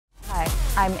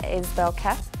I'm Isabel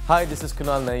Kaid. Hi, this is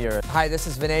Kunal Nayyar. Hi, this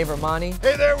is Vinay Virmani.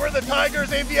 Hey there, we're the Tigers.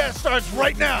 AVS starts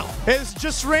right now. Hey, it's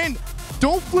just rain.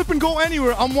 Don't flip and go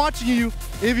anywhere. I'm watching you.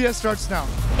 AVS starts now.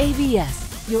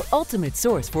 AVS, your ultimate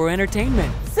source for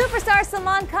entertainment. Superstar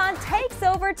Salman Khan takes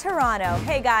over Toronto.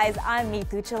 Hey guys, I'm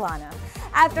Neetu Chalana.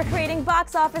 After creating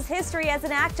box office history as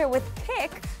an actor with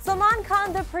Kick, Salman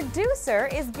Khan, the producer,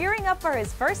 is gearing up for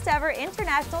his first ever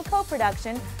international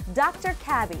co-production, Dr.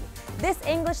 Cabbie. This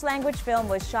English-language film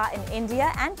was shot in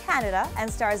India and Canada and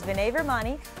stars Vinay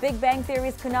Virmani, Big Bang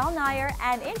Theory's Kunal Nayyar,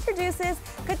 and introduces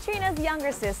Katrina's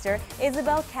younger sister,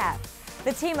 Isabel Kaid.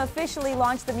 The team officially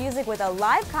launched the music with a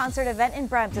live concert event in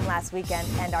Brampton last weekend,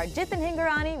 and our Jithan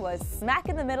Hingorani was smack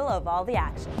in the middle of all the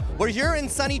action. We're here in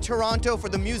sunny Toronto for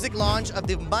the music launch of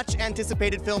the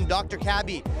much-anticipated film Dr.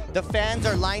 Cabbie. The fans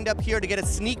are lined up here to get a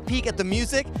sneak peek at the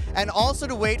music and also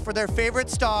to wait for their favorite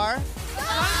star.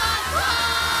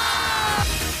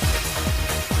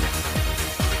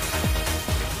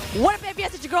 What up,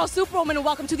 AVS? It's your girl Superwoman, and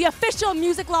welcome to the official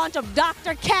music launch of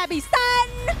Dr. Cabbie, son!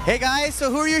 Hey guys,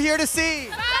 so who are you here to see?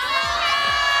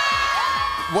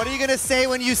 What are you gonna say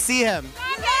when you see him?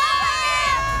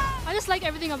 I just like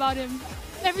everything about him.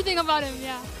 Everything about him,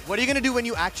 yeah. What are you gonna do when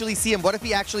you actually see him? What if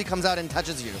he actually comes out and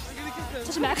touches you?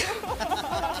 Touch him back.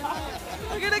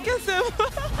 We're gonna kiss him.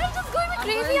 I'm just going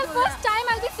crazy. The first time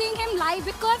I'll be seeing him live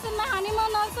because in my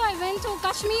honeymoon also I went to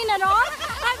Kashmir and all.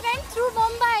 I went through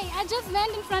Mumbai. I just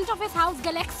went in front of his house,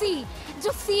 Galaxy,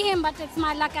 just see him. But it's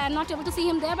my luck. I'm not able to see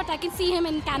him there, but I can see him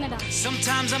in Canada.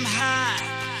 Sometimes I'm high,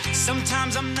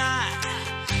 sometimes I'm not.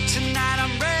 Tonight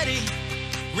I'm ready,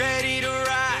 ready to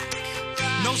rock.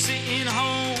 No sitting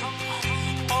home,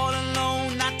 all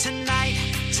alone. Not tonight,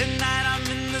 tonight I'm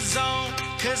in the zone.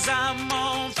 Cause I'm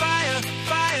on fire,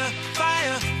 fire,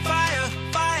 fire, fire,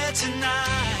 fire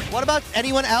tonight. What about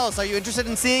anyone else? Are you interested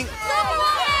in seeing? Superwoman!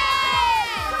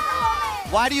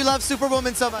 Why do you love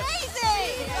Superwoman so much?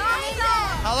 Amazing!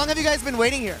 How long have you guys been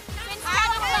waiting here? Since 5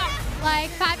 o'clock.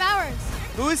 Like 5 hours.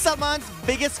 Who is Salman's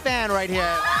biggest fan right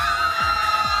here?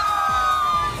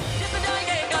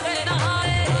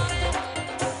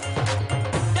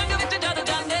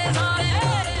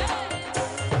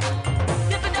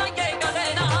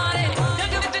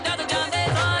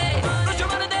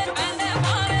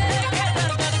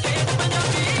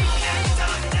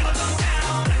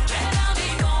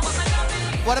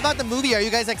 What about the movie? Are you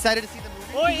guys excited to see the movie?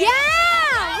 Oh, yeah!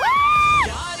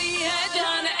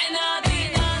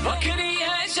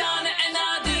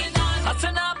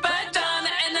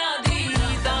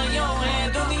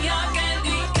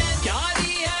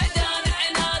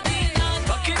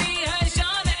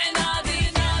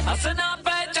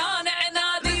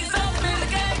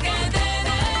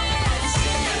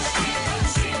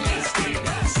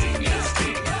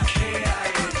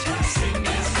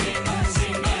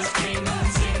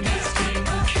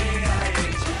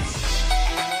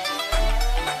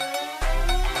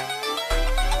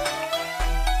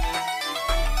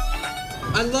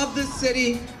 I love this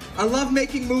city. I love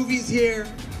making movies here.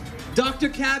 Dr.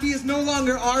 Cabbie is no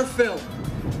longer our film.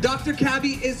 Dr.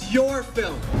 Cabbie is your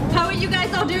film. How are you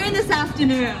guys all doing this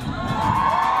afternoon?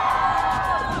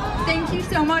 Thank you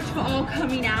so much for all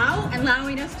coming out and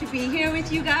allowing us to be here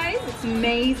with you guys. It's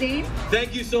amazing.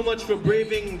 Thank you so much for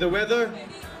braving the weather.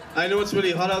 I know it's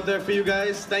really hot out there for you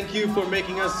guys. Thank you for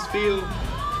making us feel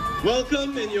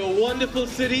welcome in your wonderful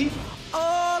city.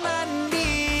 All I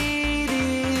need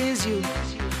is you.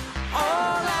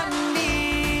 All I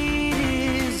need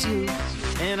is you.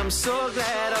 And I'm so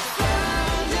glad I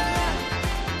found you.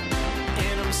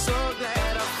 And I'm so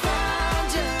glad I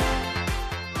found you.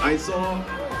 I saw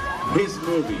his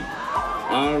movie,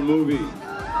 our movie,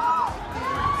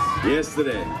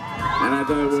 yesterday, and I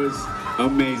thought it was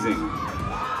amazing.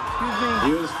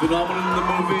 He was phenomenal in the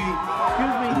movie.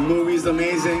 The movie's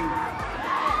amazing.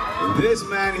 This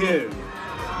man here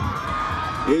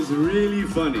is really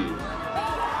funny.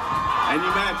 And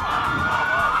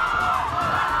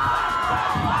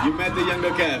you met the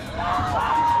younger Kev.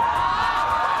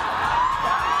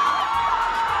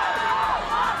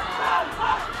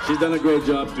 She's done a great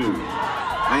job too.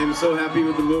 I am so happy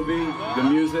with the movie, the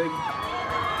music,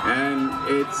 and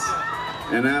it's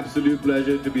an absolute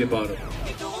pleasure to be a part of it.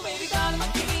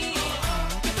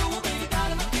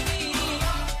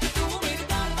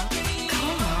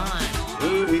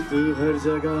 तू हर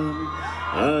जगह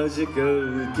आजकल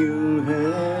क्यों है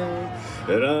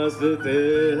रास्ते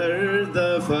हर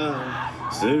दफा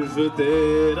सिर्फ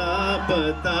तेरा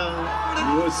पता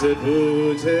मुझसे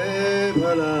पूछे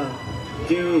भला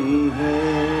क्यों है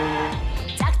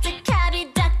Dr.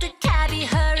 Cabbie,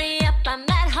 hurry up, I'm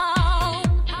at home.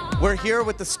 We're here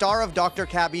with the star of Dr.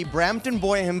 Cabbie, Brampton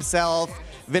boy himself,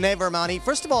 Vinay Virmani.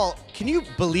 First of all, can you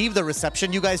believe the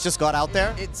reception you guys just got out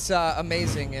there? It's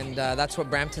amazing, and that's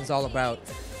what Brampton's all about.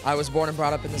 I was born and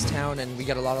brought up in this town, and we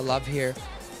get a lot of love here.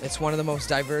 It's one of the most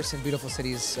diverse and beautiful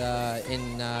cities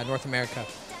in North America,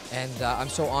 and I'm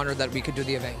so honored that we could do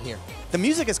the event here. The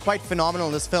music is quite phenomenal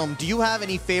in this film. Do you have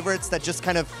any favorites that just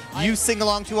kind of you sing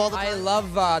along to all the time? I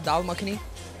love Dal Makhani.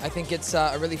 I think it's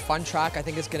a really fun track. I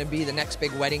think it's going to be the next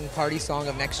big wedding party song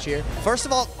of next year. First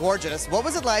of all, gorgeous. What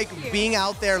was it like being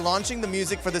out there launching the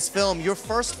music for this film, your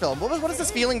first film? What has this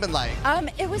feeling been like?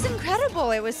 It was incredible.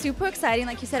 It was super exciting.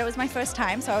 Like you said, it was my first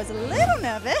time, so I was a little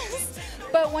nervous.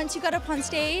 But once you got up on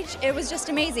stage, it was just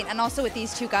amazing. And also with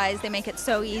these two guys, they make it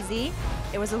so easy.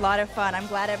 It was a lot of fun. I'm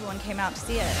glad everyone came out to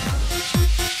see it.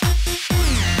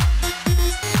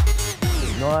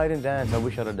 No, I didn't dance. I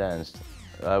wish I'd have danced.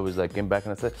 I was like, came back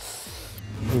and I said,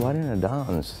 why didn't I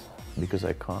dance? Because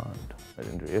I can't. I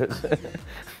didn't realize.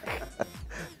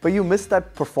 But you missed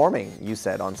that performing, you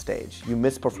said, on stage. You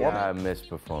miss performing. Yeah, I miss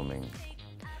performing.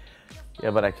 Yeah,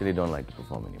 but I actually don't like to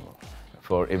perform anymore.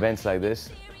 For events like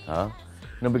this, huh?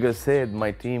 No, because say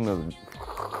my team,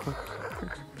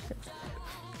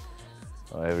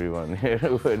 everyone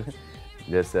here would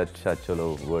just said,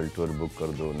 chalo, world tour book kar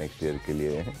do next year ke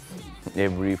liye.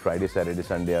 Every Friday, Saturday,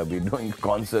 Sunday, I'll be doing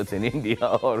concerts in India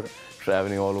or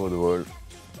traveling all over the world.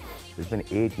 It's been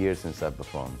 8 years since I've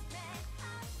performed.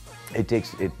 It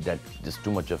takes just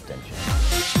too much of tension.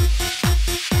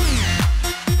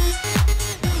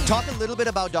 Talk a little bit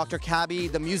about Dr. Cabbie,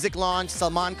 the music launch,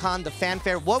 Salman Khan, the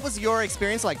fanfare. What was your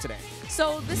experience like today?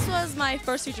 So this was my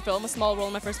first feature film, a small role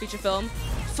in my first feature film.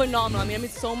 Phenomenal. I mean, I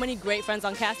made so many great friends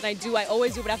on cast, and I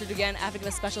always do, but I have to do it again. I have to give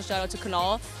a special shout out to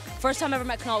Kunal. First time I ever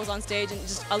met Kunal was on stage, and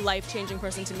just a life-changing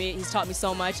person to me. He's taught me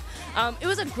so much. It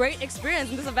was a great experience,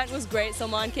 and this event was great.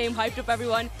 Salman came, hyped up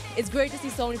everyone. It's great to see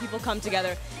so many people come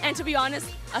together. And to be honest,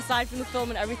 aside from the film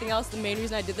and everything else, the main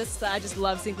reason I did this is that I just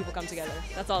love seeing people come together.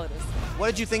 That's all it is. What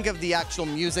did you think of the actual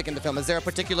music in the film? Is there a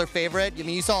particular favorite? I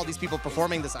mean, you saw all these people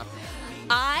performing this afternoon.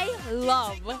 I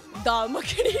love Dal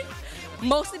Makhani.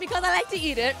 Mostly because I like to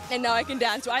eat it, and now I can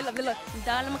dance. So I love Dal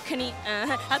Makhani. I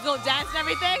have to go dance and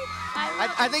everything.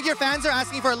 I think your fans are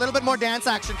asking for a little bit more dance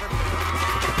action from you.